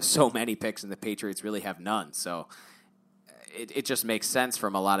Browns have so many picks and the Patriots really have none. So it just makes sense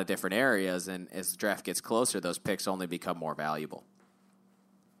from a lot of different areas, and as the draft gets closer, those picks only become more valuable.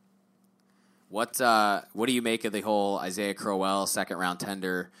 What do you make of the whole Isaiah Crowell second-round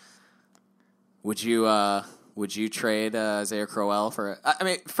tender? Would you trade Isaiah Crowell for? I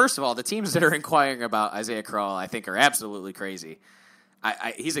mean, first of all, the teams that are inquiring about Isaiah Crowell, I think, are absolutely crazy.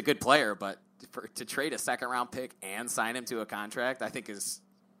 He's a good player, but to trade a second-round pick and sign him to a contract, I think is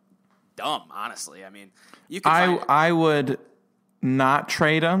dumb. Honestly, I mean, you could. I would not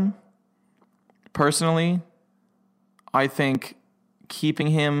trade him personally. I think keeping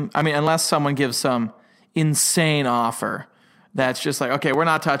him. I mean, unless someone gives some insane offer. That's just like, okay, we're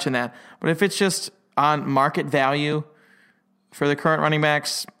not touching that. But if it's just on market value for the current running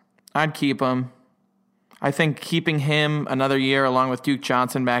backs, I'd keep him. I think keeping him another year along with Duke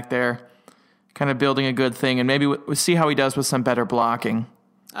Johnson back there, kind of building a good thing, and maybe we'll see how he does with some better blocking.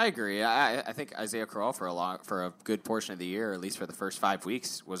 I agree. I think Isaiah Crowell for a good portion of the year, at least for the first 5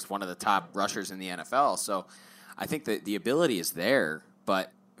 weeks, was one of the top rushers in the NFL. So I think that the ability is there,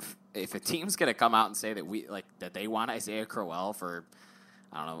 but if a team's going to come out and say that they want Isaiah Crowell for,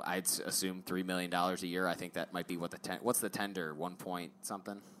 I don't know, I'd assume $3 million a year. I think that might be what's the tender, 1 point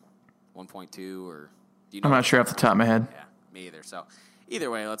something, 1.2 or do you know? I'm not sure off the top of my head. Yeah, me either. So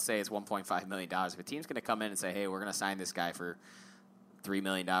either way, let's say it's $1.5 million. If a team's going to come in and say, hey, we're going to sign this guy for $3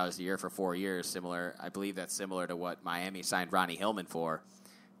 million a year for 4 years, I believe that's similar to what Miami signed Ronnie Hillman for.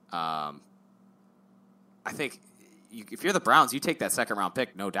 I think if you're the Browns, you take that second-round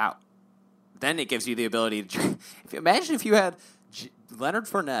pick, no doubt. Then it gives you the ability to imagine if you had Leonard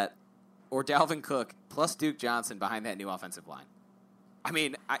Fournette or Dalvin Cook plus Duke Johnson behind that new offensive line. I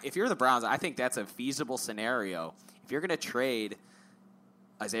mean, if you're the Browns, I think that's a feasible scenario. If you're going to trade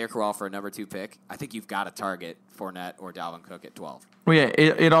Isaiah Crowell for a number 2 pick, I think you've got to target Fournette or Dalvin Cook at 12. Well, yeah,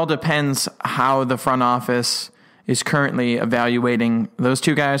 it all depends how the front office is currently evaluating those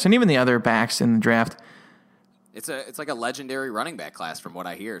two guys and even the other backs in the draft. It's like a legendary running back class from what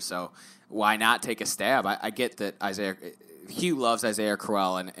I hear. So why not take a stab? I get that Hugh loves Isaiah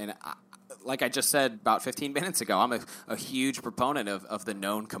Crowell, and like I just said about 15 minutes ago, I'm a huge proponent of the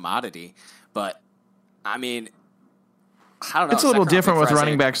known commodity. But I mean, I don't know. It's a little different with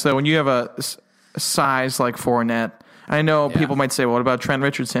running backs, though. When you have a size like Fournette, I know people might say, well, what about Trent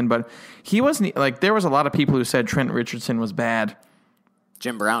Richardson? But he wasn't there was a lot of people who said Trent Richardson was bad.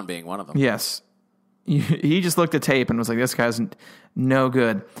 Jim Brown being one of them. Yes. He just looked at tape and was like, this guy's no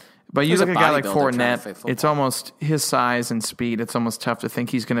good. But you look at a guy like Fournette, it's almost his size and speed. It's almost tough to think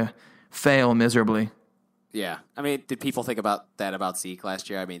he's going to fail miserably. Yeah. I mean, did people think about that about Zeke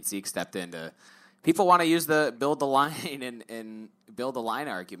last year? I mean, Zeke stepped into – people want to use the build the line and build the line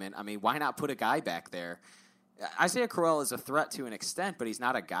argument. I mean, why not put a guy back there? Isaiah Crowell is a threat to an extent, but he's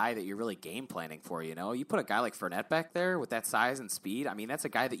not a guy that you're really game planning for, you know? You put a guy like Fournette back there with that size and speed, I mean, that's a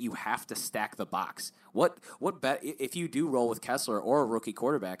guy that you have to stack the box. What bet if you do roll with Kessler or a rookie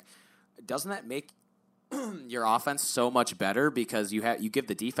quarterback, doesn't that make your offense so much better because you give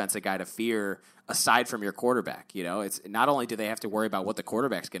the defense a guy to fear aside from your quarterback, you know? It's not only do they have to worry about what the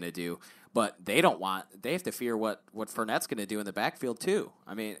quarterback's going to do, but they have to fear what Fournette's going to do in the backfield too.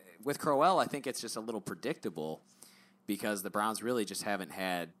 I mean, with Crowell, I think it's just a little predictable because the Browns really just haven't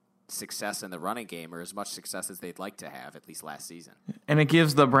had success in the running game or as much success as they'd like to have, at least last season. And it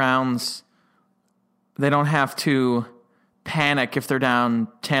gives the Browns, they don't have to panic if they're down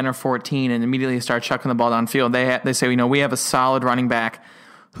 10 or 14 and immediately start chucking the ball downfield. They say, we have a solid running back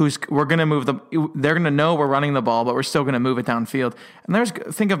we're going to move they're going to know we're running the ball, but we're still going to move it downfield.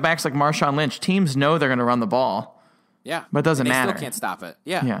 And think of backs like Marshawn Lynch. Teams know they're going to run the ball. Yeah, but it doesn't they matter. Still can't stop it.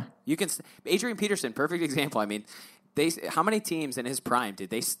 Yeah, Yeah. You can. Adrian Peterson, perfect example. I mean, how many teams in his prime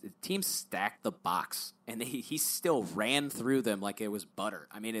did teams stack the box and he still ran through them like it was butter?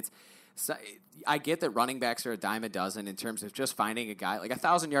 I mean, I get that running backs are a dime a dozen in terms of just finding a guy like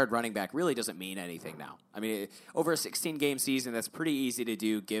 1,000-yard running back really doesn't mean anything now. I mean, over a 16-game season, that's pretty easy to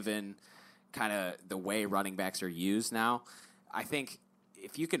do given kind of the way running backs are used now. I think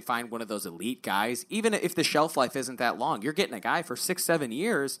if you can find one of those elite guys, even if the shelf life isn't that long, you're getting a guy for 6-7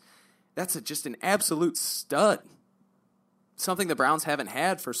 years. That's just an absolute stud. Something the Browns haven't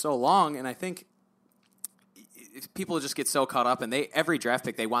had for so long, and I think people just get so caught up, and every draft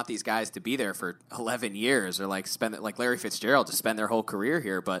pick they want these guys to be there for 11 years, or like Larry Fitzgerald to spend their whole career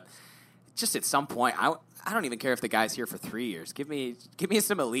here. But just at some point, I don't even care if the guy's here for 3 years. Give me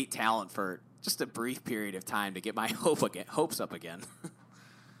some elite talent for just a brief period of time to get my hopes up again.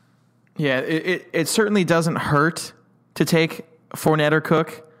 Yeah, it certainly doesn't hurt to take Fournette or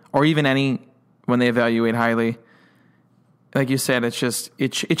Cook or even any when they evaluate highly. Like you said, it's just it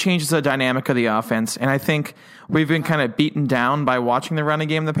changes the dynamic of the offense, and I think we've been kind of beaten down by watching the running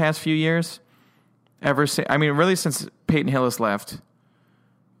game the past few years. Really since Peyton Hillis left,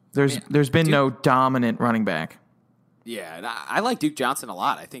 there's been no dominant running back. Yeah, and I like Duke Johnson a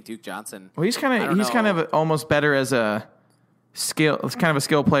lot. I think Duke Johnson. Well, he's kind of almost better as a skill. It's kind of a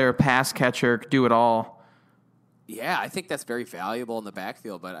skill player, pass catcher, do it all. Yeah, I think that's very valuable in the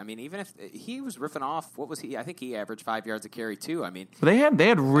backfield. But I mean, even if he was riffing off, what was he? I think he averaged 5 yards a carry too. I mean, they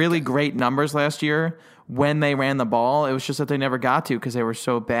had really great numbers last year when they ran the ball. It was just that they never got to because they were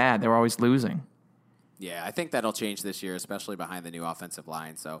so bad. They were always losing. Yeah, I think that'll change this year, especially behind the new offensive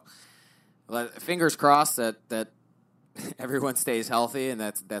line. So, fingers crossed that everyone stays healthy, and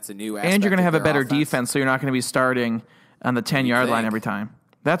that's a new aspect. And you're going to have a better offense. defense, so you're not going to be starting on the 10-yard line every time.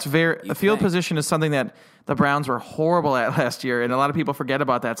 That's the field position is something that the Browns were horrible at last year, and a lot of people forget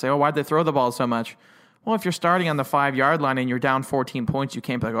about that. Say, oh, why'd they throw the ball so much? Well, if you're starting on the 5-yard line and you're down 14 points, you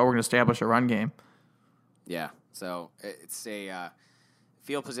can't be like, oh, we're going to establish a run game. Yeah, so it's a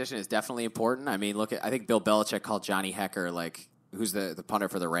field position is definitely important. I mean, I think Bill Belichick called Johnny Hecker, like, who's the punter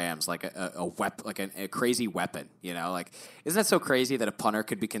for the Rams, like a crazy weapon. You know, like, isn't that so crazy that a punter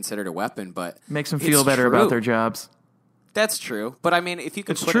could be considered a weapon? But makes them feel better about their jobs. That's true, but I mean, if you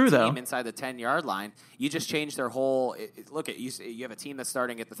could put a team inside the 10-yard line, you just change their whole. Look at you have a team that's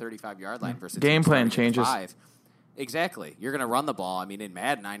starting at the 35-yard line versus game plan changes. 5. Exactly, you're going to run the ball. I mean, in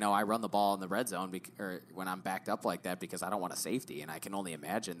Madden, I know I run the ball in the red zone or when I'm backed up like that because I don't want a safety, and I can only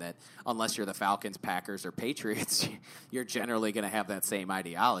imagine that unless you're the Falcons, Packers, or Patriots, you're generally going to have that same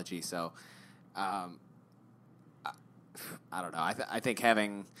ideology. So, I don't know. I think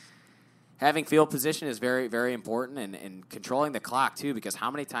having field position is very, very important and controlling the clock, too, because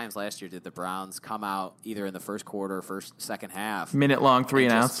how many times last year did the Browns come out either in the first quarter or second half? Minute-long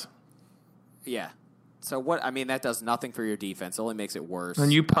 3-and-outs. Yeah. So, that does nothing for your defense. It only makes it worse.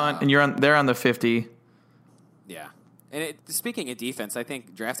 And you punt, and they're on the 50. Yeah. And speaking of defense, I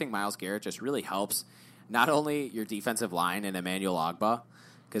think drafting Myles Garrett just really helps not only your defensive line and Emmanuel Ogbah,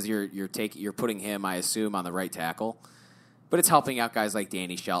 because you're putting him, I assume, on the right tackle, but it's helping out guys like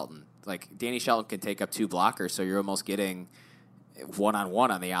Danny Shelton. Like, Danny Shelton can take up 2 blockers, so you're almost getting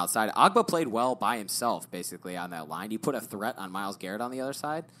one-on-one on the outside. Ogbah played well by himself, basically, on that line. You put a threat on Myles Garrett on the other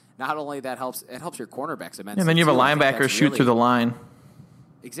side. Not only that helps, it helps your cornerbacks immensely. And then you have a linebacker shoot through the line.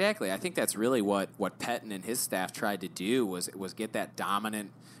 Exactly. I think that's really what Pettin and his staff tried to do was get that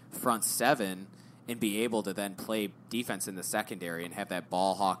dominant front seven and be able to then play defense in the secondary and have that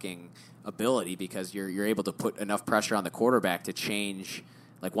ball-hawking ability because you're able to put enough pressure on the quarterback to change.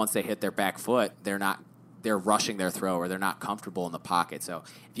 Like, once they hit their back foot, they're rushing their throw or they're not comfortable in the pocket. So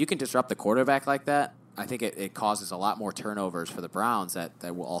if you can disrupt the quarterback like that, I think it causes a lot more turnovers for the Browns that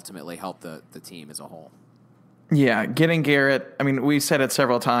will ultimately help the team as a whole. Yeah, getting Garrett, I mean, we said it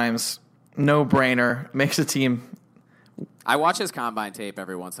several times, no-brainer, makes a team. I watch his combine tape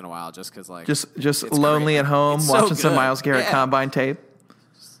every once in a while just because, like, just lonely at home watching some Myles Garrett combine tape.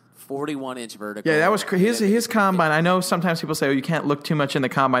 41-inch vertical. Yeah, that was his combine. I know sometimes people say, oh, you can't look too much in the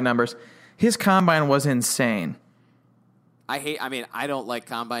combine numbers. His combine was insane. I don't like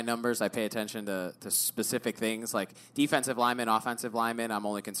combine numbers. I pay attention to specific things like defensive linemen, offensive linemen. I'm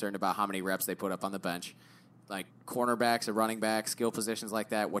only concerned about how many reps they put up on the bench. Like cornerbacks or running backs, skill positions like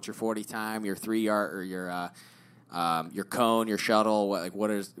that. What's your 40 time, your 3-yard, or your cone, your shuttle?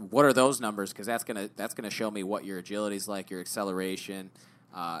 What are those numbers? Because that's gonna show me what your agility is like, your acceleration.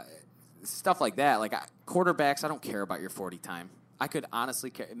 Stuff like that. Like quarterbacks, I don't care about your 40 time. I could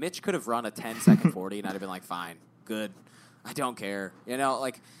honestly care. Mitch could have run a 10-second 40, and I'd have been like, fine, good. I don't care. You know,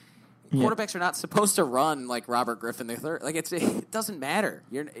 like quarterbacks are not supposed to run like Robert Griffin III. Like it doesn't matter.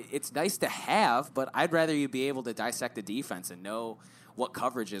 It's nice to have, but I'd rather you be able to dissect a defense and know what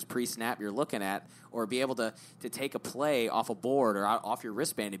coverages pre-snap you're looking at, or be able to take a play off a board or off your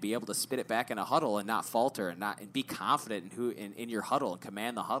wristband and be able to spit it back in a huddle and not falter and be confident in your huddle and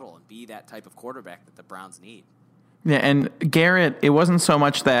command the huddle and be that type of quarterback that the Browns need. Yeah, and Garrett, it wasn't so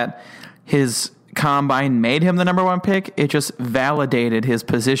much that his combine made him the number one pick, it just validated his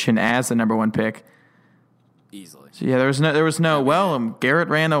position as the number one pick. Easily. So yeah, there was no, Garrett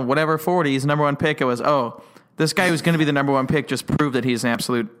ran a whatever 40, he's the number one pick. It was, this guy who's going to be the number one pick just proved that he's an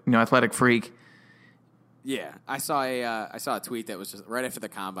absolute, athletic freak. Yeah, I saw a tweet that was just right after the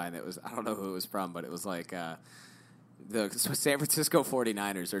combine that was, I don't know who it was from, but it was like the San Francisco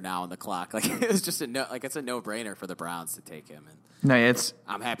 49ers are now on the clock. Like it was just it's a no-brainer for the Browns to take him. And no,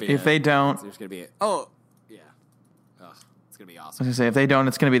 I'm happy if they don't. There's going to be it's going to be awesome. I was going to say, if they don't,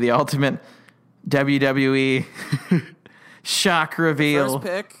 it's going to be the ultimate WWE shock reveal. First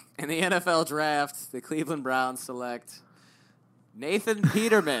pick in the NFL draft, the Cleveland Browns select Nathan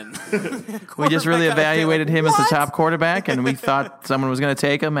Peterman. We just really evaluated him as the top quarterback, and we thought someone was going to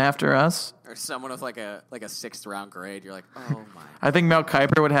take him after us. Or someone with like a 6th round grade. You're like, oh my. I think Mel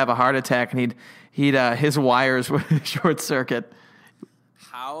Kiper would have a heart attack, and his wires would short circuit.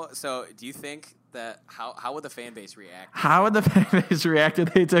 So do you think that how would the fan base react? How would the fan base react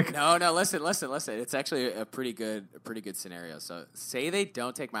if they took? No, listen. It's actually a pretty good scenario. So say they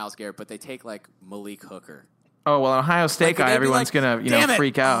don't take Myles Garrett, but they take like Malik Hooker. Oh well, Ohio State guy, everyone's gonna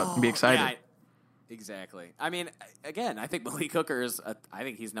freak out and be excited. Yeah, exactly. I mean, again, I think Malik Hooker I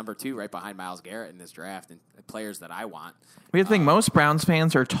think he's number 2 right behind Myles Garrett in this draft and players that I want. We have to think most Browns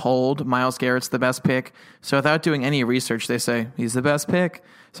fans are told Myles Garrett's the best pick, so without doing any research, they say he's the best pick.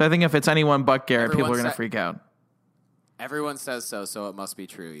 So I think if it's anyone but Garrett, people are going to freak out. Everyone says so it must be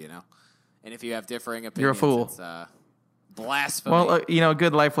true, And if you have differing opinions, you're a fool. It's blasphemy. Well,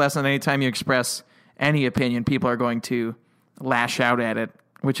 good life lesson. Anytime you express any opinion, people are going to lash out at it,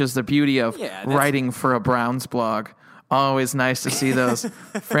 which is the beauty of writing for a Browns blog. Always nice to see those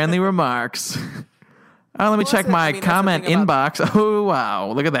friendly remarks. Let me check my comment inbox. Oh,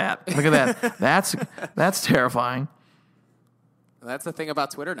 wow. Look at that. That's terrifying. That's the thing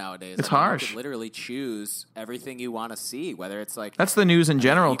about Twitter nowadays. It's harsh. You can literally choose everything you want to see, whether it's like... That's the news in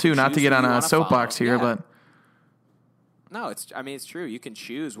general, too, not to get on a soapbox here, but... No, it's true. You can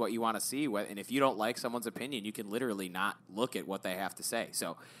choose what you want to see, and if you don't like someone's opinion, you can literally not look at what they have to say.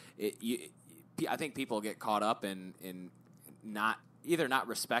 So I think people get caught up in either not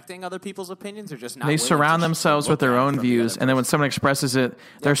respecting other people's opinions or just not... They surround themselves with their own views, and then when someone expresses it,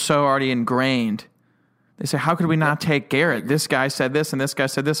 they're so already ingrained. They say, how could we not take Garrett? This guy said this, and this guy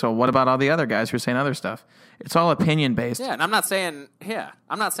said this. Well, what about all the other guys who are saying other stuff? It's all opinion-based. Yeah, and I'm not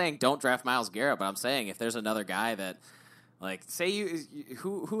saying don't draft Myles Garrett, but I'm saying if there's another guy that, like, say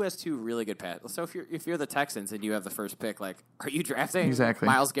who has 2 really good pads. So if you're the Texans and you have the first pick, like, are you drafting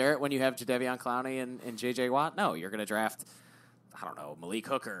Myles Garrett when you have Jadeveon Clowney and J.J. Watt? No, you're going to draft, I don't know, Malik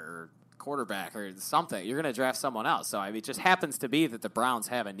Hooker or quarterback or something. You're going to draft someone else. So, I mean, it just happens to be that the Browns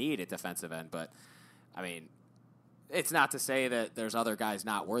have a need at defensive end, but... I mean, it's not to say that there's other guys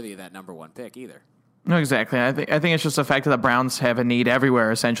not worthy of that number 1 pick either. No, exactly. I think it's just the fact that the Browns have a need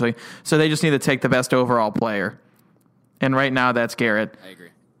everywhere, essentially. So they just need to take the best overall player. And right now, that's Garrett. I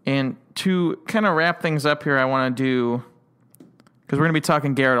agree. And to kind of wrap things up here, I want to do, because we're going to be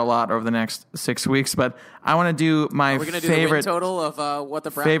talking Garrett a lot over the next 6 weeks, but I want to do my favorite... do the win total of what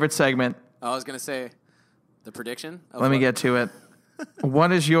the Browns... Favorite segment. I was going to say the prediction. Let me get to it.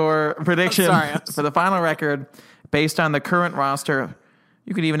 What is your prediction for the final record based on the current roster?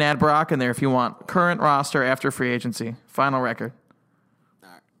 You could even add Brock in there if you want. Current roster after free agency. Final record. All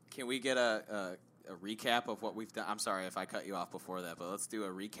right. Can we get a recap of what we've done? I'm sorry if I cut you off before that, but let's do a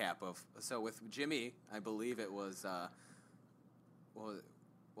recap of... So with Jimmy, I believe it was...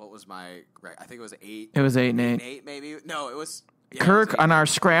 what was my... I think it was 8. It was 8 and 8. 8 maybe? No, it was... Yeah, Kirk, it was on our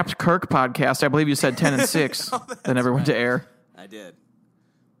scrapped Kirk podcast, I believe you said 10 and 6. That never went to air. I did.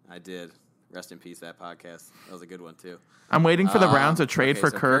 Rest in peace, that podcast. That was a good one, too. I'm waiting for the Browns to trade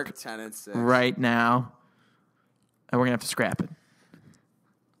for Kirk 10 and 6. right now, and we're going to have to scrap it.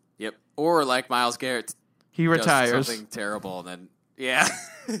 Yep. Or like Myles Garrett. He retires. Something terrible, and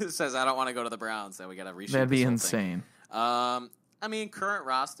then, says, I don't want to go to the Browns, so we got to reshoot That'd be this whole insane. Thing. I mean, current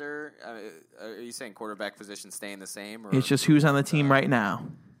roster, are you saying quarterback position staying the same? Or, it's just who's on the team right now.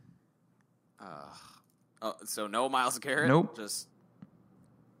 So no Myles Garrett? Nope. Just...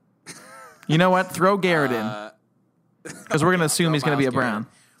 You know what? Throw Garrett in. Because we're going to assume he's going to be a Brown.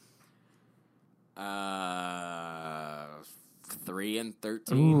 3.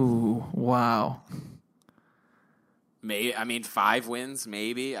 3-13. Ooh, wow. 5 wins,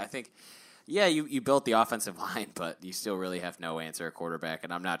 maybe. I think, yeah, you built the offensive line, but you still really have no answer at quarterback.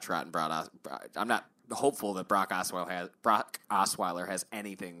 And I'm not I'm not hopeful that Brock Osweiler has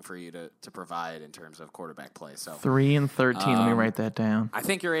anything for you to provide in terms of quarterback play. So 3-13. Let me write that down. I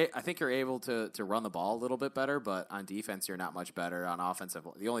think you're able to run the ball a little bit better, but on defense you're not much better. On offensive,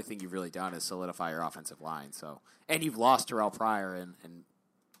 the only thing you've really done is solidify your offensive line. So, and you've lost Terrell Pryor in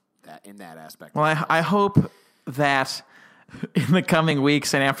that aspect. Well, I hope that in the coming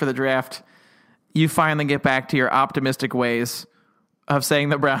weeks and after the draft, you finally get back to your optimistic ways of saying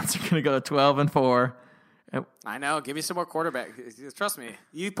the Browns are going to go 12-4. I know. Give me some more quarterback. Trust me.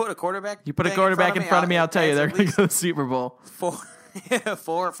 You put a quarterback. In front of me. I'll tell you they're going to go to the Super Bowl. 4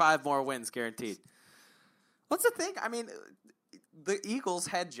 or 5 more wins guaranteed. What's the thing? I mean, the Eagles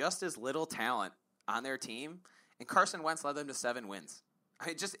had just as little talent on their team, and Carson Wentz led them to 7 wins.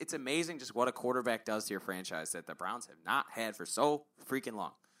 It's amazing just what a quarterback does to your franchise that the Browns have not had for so freaking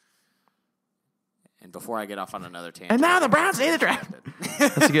long. And before I get off on another tangent, and now the Browns need the draft.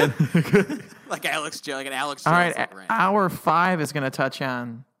 That's good. like an Alex Jones. All right, hour 5 is going to touch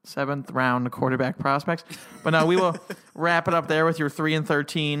on 7th round quarterback prospects, but no, we will wrap it up there with your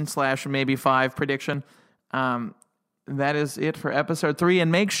 3-13 / maybe 5 prediction. That is it for episode 3,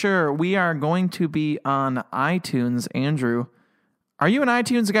 and make sure we are going to be on iTunes. Andrew, are you an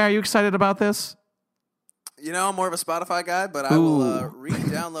iTunes guy? Are you excited about this? I'm more of a Spotify guy, but I will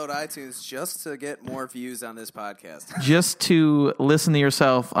re-download iTunes just to get more views on this podcast. Just to listen to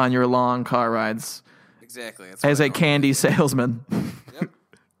yourself on your long car rides. Exactly. That's as a candy salesman. Yep.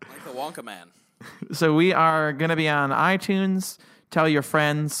 Like the Wonka man. So we are going to be on iTunes. Tell your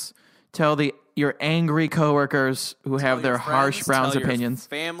friends. Tell your angry coworkers who have their harsh Browns opinions.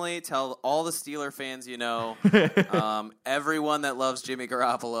 Family, tell all the Steeler fans you know. Everyone that loves Jimmy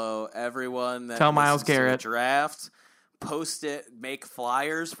Garoppolo. Everyone that tell Myles Garrett. Draft. Post it. Make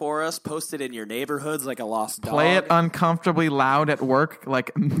flyers for us. Post it in your neighborhoods like a lost dog. Play it uncomfortably loud at work,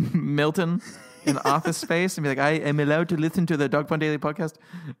 like Milton in Office Space, and be like, "I am allowed to listen to the Dog Pound Daily podcast."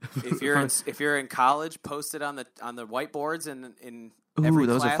 If you're in college, post it on the whiteboards in Ooh, every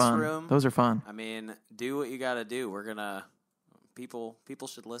those classroom. are fun. Those are fun. I mean, do what you got to do. We're gonna people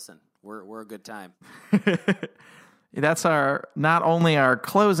should listen. We're a good time. That's not only our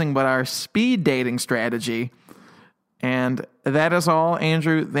closing, but our speed dating strategy. And that is all.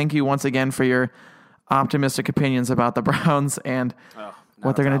 Andrew, thank you once again for your optimistic opinions about the Browns and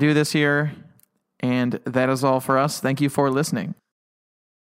what they're going to do this year. And that is all for us. Thank you for listening.